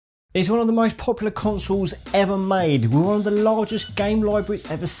It's one of the most popular consoles ever made, with one of the largest game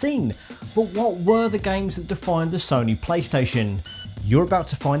libraries ever seen. But what were the games that defined the Sony PlayStation? You're about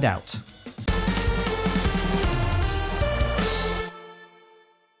to find out.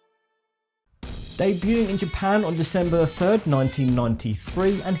 Debuting in Japan on December 3rd,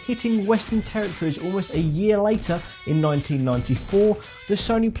 1993 and hitting Western territories almost a year later in 1994, the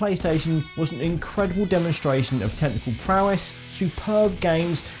Sony PlayStation was an incredible demonstration of technical prowess, superb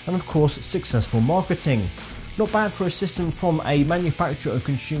games and of course successful marketing. Not bad for a system from a manufacturer of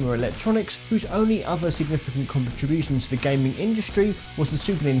consumer electronics whose only other significant contribution to the gaming industry was the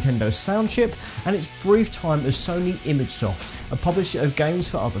Super Nintendo sound chip and its brief time as Sony ImageSoft, a publisher of games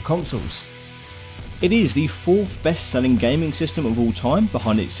for other consoles. It is the fourth best-selling gaming system of all time,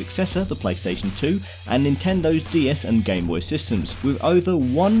 behind its successor, the PlayStation 2, and Nintendo's DS and Game Boy systems, with over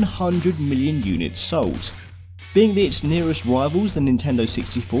 100 million units sold. Being its nearest rivals, the Nintendo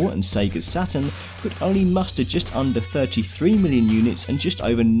 64 and Sega Saturn, could only muster just under 33 million units and just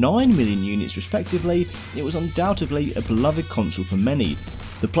over 9 million units respectively, it was undoubtedly a beloved console for many.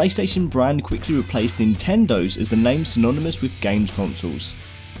 The PlayStation brand quickly replaced Nintendo's as the name synonymous with games consoles.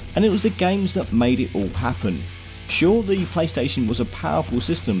 And it was the games that made it all happen. Sure, the PlayStation was a powerful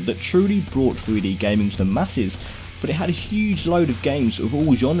system that truly brought 3D gaming to the masses, but it had a huge load of games of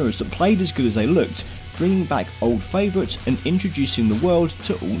all genres that played as good as they looked, bringing back old favourites and introducing the world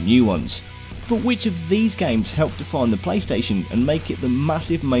to all new ones. But which of these games helped define the PlayStation and make it the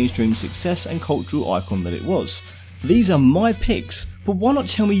massive mainstream success and cultural icon that it was? These are my picks, but why not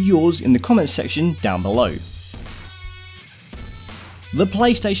tell me yours in the comments section down below. The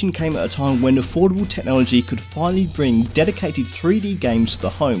PlayStation came at a time when affordable technology could finally bring dedicated 3D games to the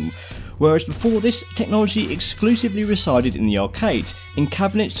home, whereas before this, technology exclusively resided in the arcade, in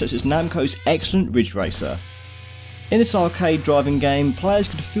cabinets such as Namco's excellent Ridge Racer. In this arcade driving game, players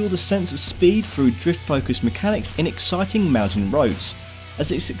could feel the sense of speed through drift-focused mechanics in exciting mountain roads,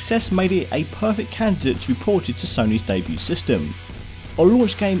 as its success made it a perfect candidate to be ported to Sony's debut system. A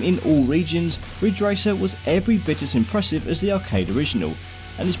launch game in all regions, Ridge Racer was every bit as impressive as the arcade original,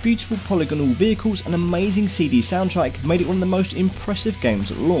 and its beautiful polygonal vehicles and amazing CD soundtrack made it one of the most impressive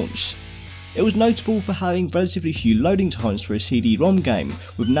games at launch. It was notable for having relatively few loading times for a CD-ROM game,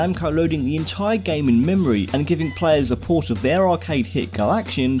 with Namco loading the entire game in memory and giving players a port of their arcade hit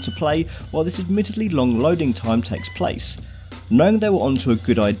Galaxian to play while this admittedly long loading time takes place. Knowing they were onto a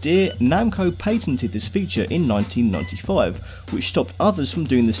good idea, Namco patented this feature in 1995, which stopped others from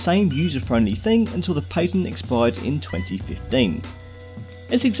doing the same user-friendly thing until the patent expired in 2015.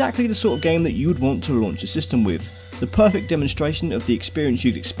 It's exactly the sort of game that you would want to launch a system with, the perfect demonstration of the experience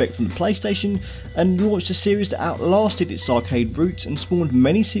you'd expect from the PlayStation, and launched a series that outlasted its arcade roots and spawned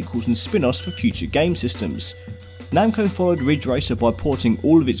many sequels and spin-offs for future game systems. Namco followed Ridge Racer by porting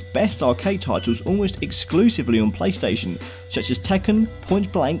all of its best arcade titles almost exclusively on PlayStation, such as Tekken, Point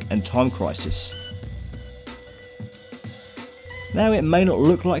Blank and Time Crisis. Now, it may not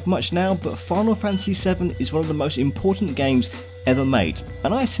look like much now, but Final Fantasy VII is one of the most important games ever made,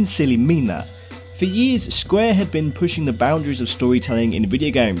 and I sincerely mean that. For years, Square had been pushing the boundaries of storytelling in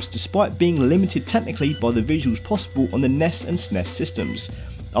video games, despite being limited technically by the visuals possible on the NES and SNES systems.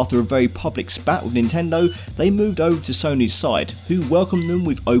 After a very public spat with Nintendo, they moved over to Sony's side, who welcomed them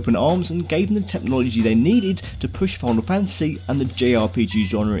with open arms and gave them the technology they needed to push Final Fantasy and the JRPG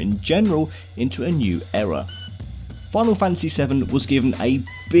genre in general into a new era. Final Fantasy VII was given a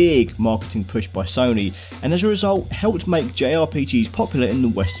big marketing push by Sony, and as a result helped make JRPGs popular in the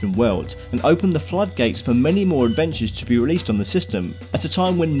Western world, and opened the floodgates for many more adventures to be released on the system, at a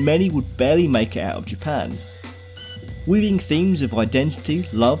time when many would barely make it out of Japan. Weaving themes of identity,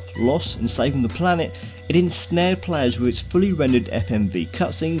 love, loss and saving the planet, it ensnared players with its fully rendered FMV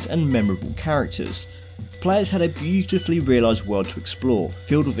cutscenes and memorable characters. Players had a beautifully realised world to explore,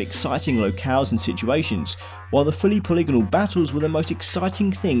 filled with exciting locales and situations, while the fully polygonal battles were the most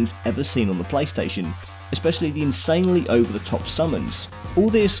exciting things ever seen on the PlayStation, especially the insanely over-the-top summons. All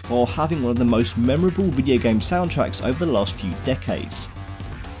this while having one of the most memorable video game soundtracks over the last few decades.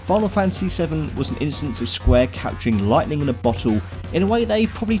 Final Fantasy VII was an instance of Square capturing lightning in a bottle in a way they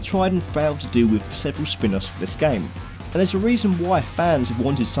probably tried and failed to do with several spin-offs for this game. And there's a reason why fans have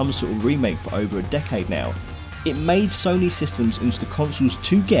wanted some sort of remake for over a decade now. It made Sony systems into the consoles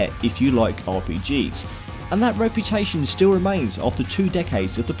to get if you like RPGs, and that reputation still remains after 2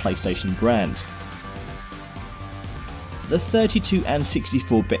 decades of the PlayStation brand. The 32 and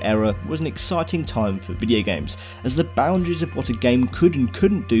 64-bit era was an exciting time for video games, as the boundaries of what a game could and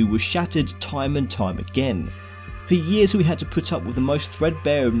couldn't do were shattered time and time again. For years we had to put up with the most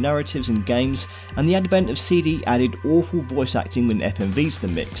threadbare of narratives in games, and the advent of CD added awful voice acting with FMVs to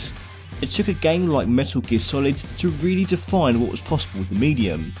the mix. It took a game like Metal Gear Solid to really define what was possible with the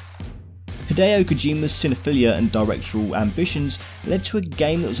medium. Hideo Kojima's cinephilia and directorial ambitions led to a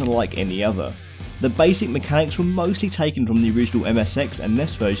game that was unlike any other. The basic mechanics were mostly taken from the original MSX and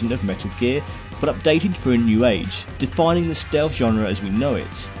NES version of Metal Gear, but updated for a new age, defining the stealth genre as we know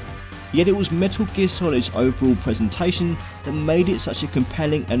it. Yet it was Metal Gear Solid's overall presentation that made it such a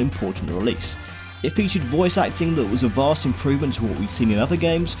compelling and important release. It featured voice acting that was a vast improvement to what we'd seen in other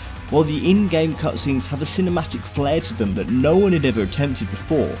games, while the in-game cutscenes had a cinematic flair to them that no one had ever attempted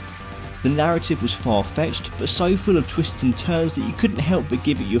before. The narrative was far-fetched, but so full of twists and turns that you couldn't help but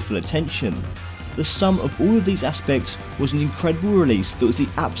give it your full attention. The sum of all of these aspects was an incredible release that was the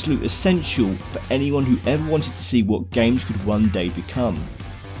absolute essential for anyone who ever wanted to see what games could one day become.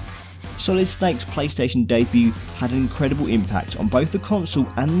 Solid Snake's PlayStation debut had an incredible impact on both the console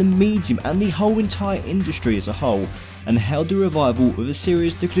and the medium and the whole entire industry as a whole, and held the revival of a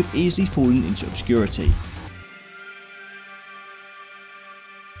series that could have easily fallen into obscurity.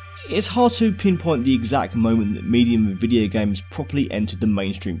 It's hard to pinpoint the exact moment that medium of video games properly entered the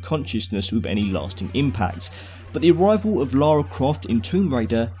mainstream consciousness with any lasting impact, but the arrival of Lara Croft in Tomb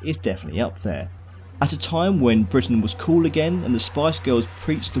Raider is definitely up there. At a time when Britain was cool again and the Spice Girls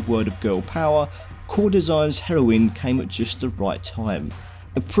preached the word of girl power, Core Design's heroine came at just the right time.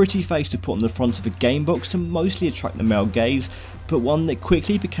 A pretty face to put on the front of a game box to mostly attract the male gaze, but one that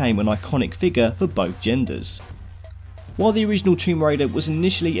quickly became an iconic figure for both genders. While the original Tomb Raider was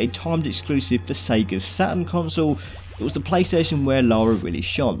initially a timed exclusive for Sega's Saturn console, it was the PlayStation where Lara really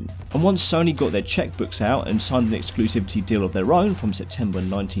shone, and once Sony got their checkbooks out and signed an exclusivity deal of their own from September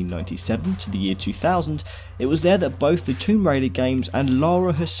 1997 to the year 2000, it was there that both the Tomb Raider games and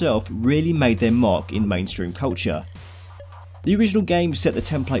Lara herself really made their mark in mainstream culture. The original game set the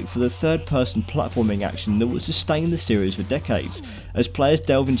template for the third-person platforming action that would sustain the series for decades, as players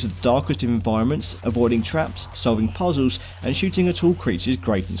delve into the darkest of environments, avoiding traps, solving puzzles, and shooting at all creatures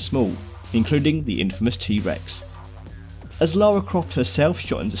great and small, including the infamous T-Rex. As Lara Croft herself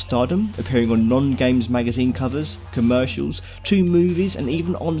shot into stardom, appearing on non-games magazine covers, commercials, 2 movies, and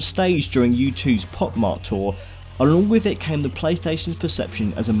even on stage during U2's Pop Mart tour, along with it came the PlayStation's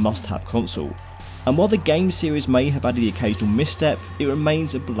perception as a must-have console. And while the game series may have had the occasional misstep, it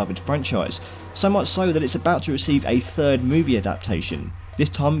remains a beloved franchise, so much so that it's about to receive a 3rd movie adaptation, this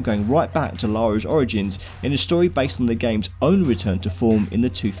time going right back to Lara's origins in a story based on the game's own return to form in the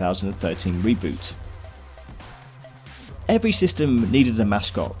 2013 reboot. Every system needed a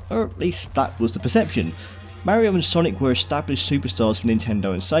mascot, or at least that was the perception. Mario and Sonic were established superstars for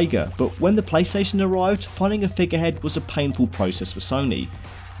Nintendo and SEGA, but when the PlayStation arrived, finding a figurehead was a painful process for Sony.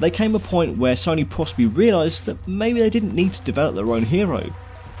 There came a point where Sony possibly realised that maybe they didn't need to develop their own hero.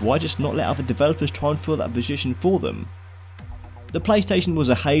 Why just not let other developers try and fill that position for them? The PlayStation was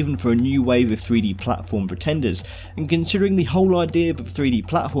a haven for a new wave of 3D platform pretenders, and considering the whole idea of a 3D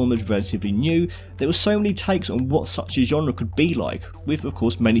platform was relatively new, there were so many takes on what such a genre could be like, with of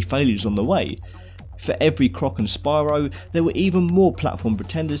course many failures on the way. For every Croc and Spyro, there were even more platform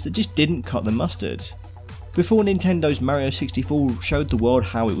pretenders that just didn't cut the mustard. Before Nintendo's Mario 64 showed the world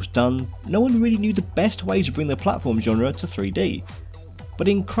how it was done, no one really knew the best way to bring the platform genre to 3D. But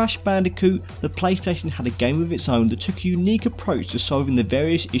in Crash Bandicoot, the PlayStation had a game of its own that took a unique approach to solving the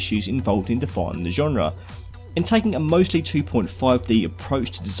various issues involved in defining the genre. In taking a mostly 2.5D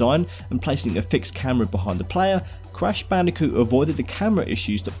approach to design and placing a fixed camera behind the player, Crash Bandicoot avoided the camera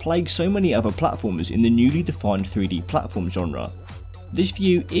issues that plague so many other platformers in the newly defined 3D platform genre. This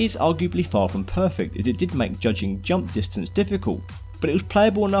view is arguably far from perfect, as it did make judging jump distance difficult, but it was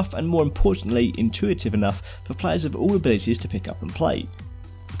playable enough and, more importantly, intuitive enough for players of all abilities to pick up and play.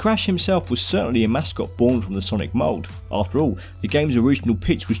 Crash himself was certainly a mascot born from the Sonic mould. After all, the game's original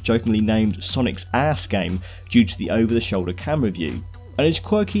pitch was jokingly named Sonic's Ass Game due to the over-the-shoulder camera view, and his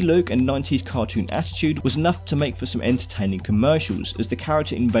quirky look and 90s cartoon attitude was enough to make for some entertaining commercials as the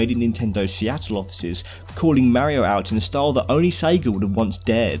character invaded Nintendo's Seattle offices, calling Mario out in a style that only Sega would have once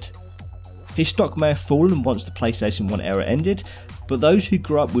dared. His stock may have fallen once the PlayStation 1 era ended, but those who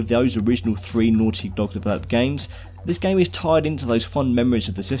grew up with those original 3 Naughty Dog developed games, this game is tied into those fond memories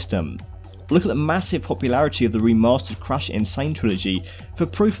of the system. Look at the massive popularity of the remastered Crash Insane trilogy for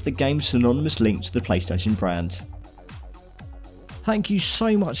proof of the game's synonymous link to the PlayStation brand. Thank you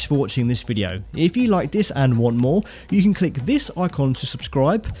so much for watching this video. If you like this and want more, you can click this icon to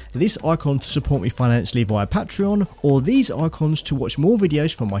subscribe, this icon to support me financially via Patreon, or these icons to watch more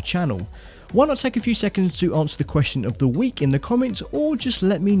videos from my channel. Why not take a few seconds to answer the question of the week in the comments, or just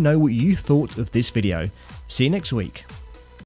let me know what you thought of this video. See you next week.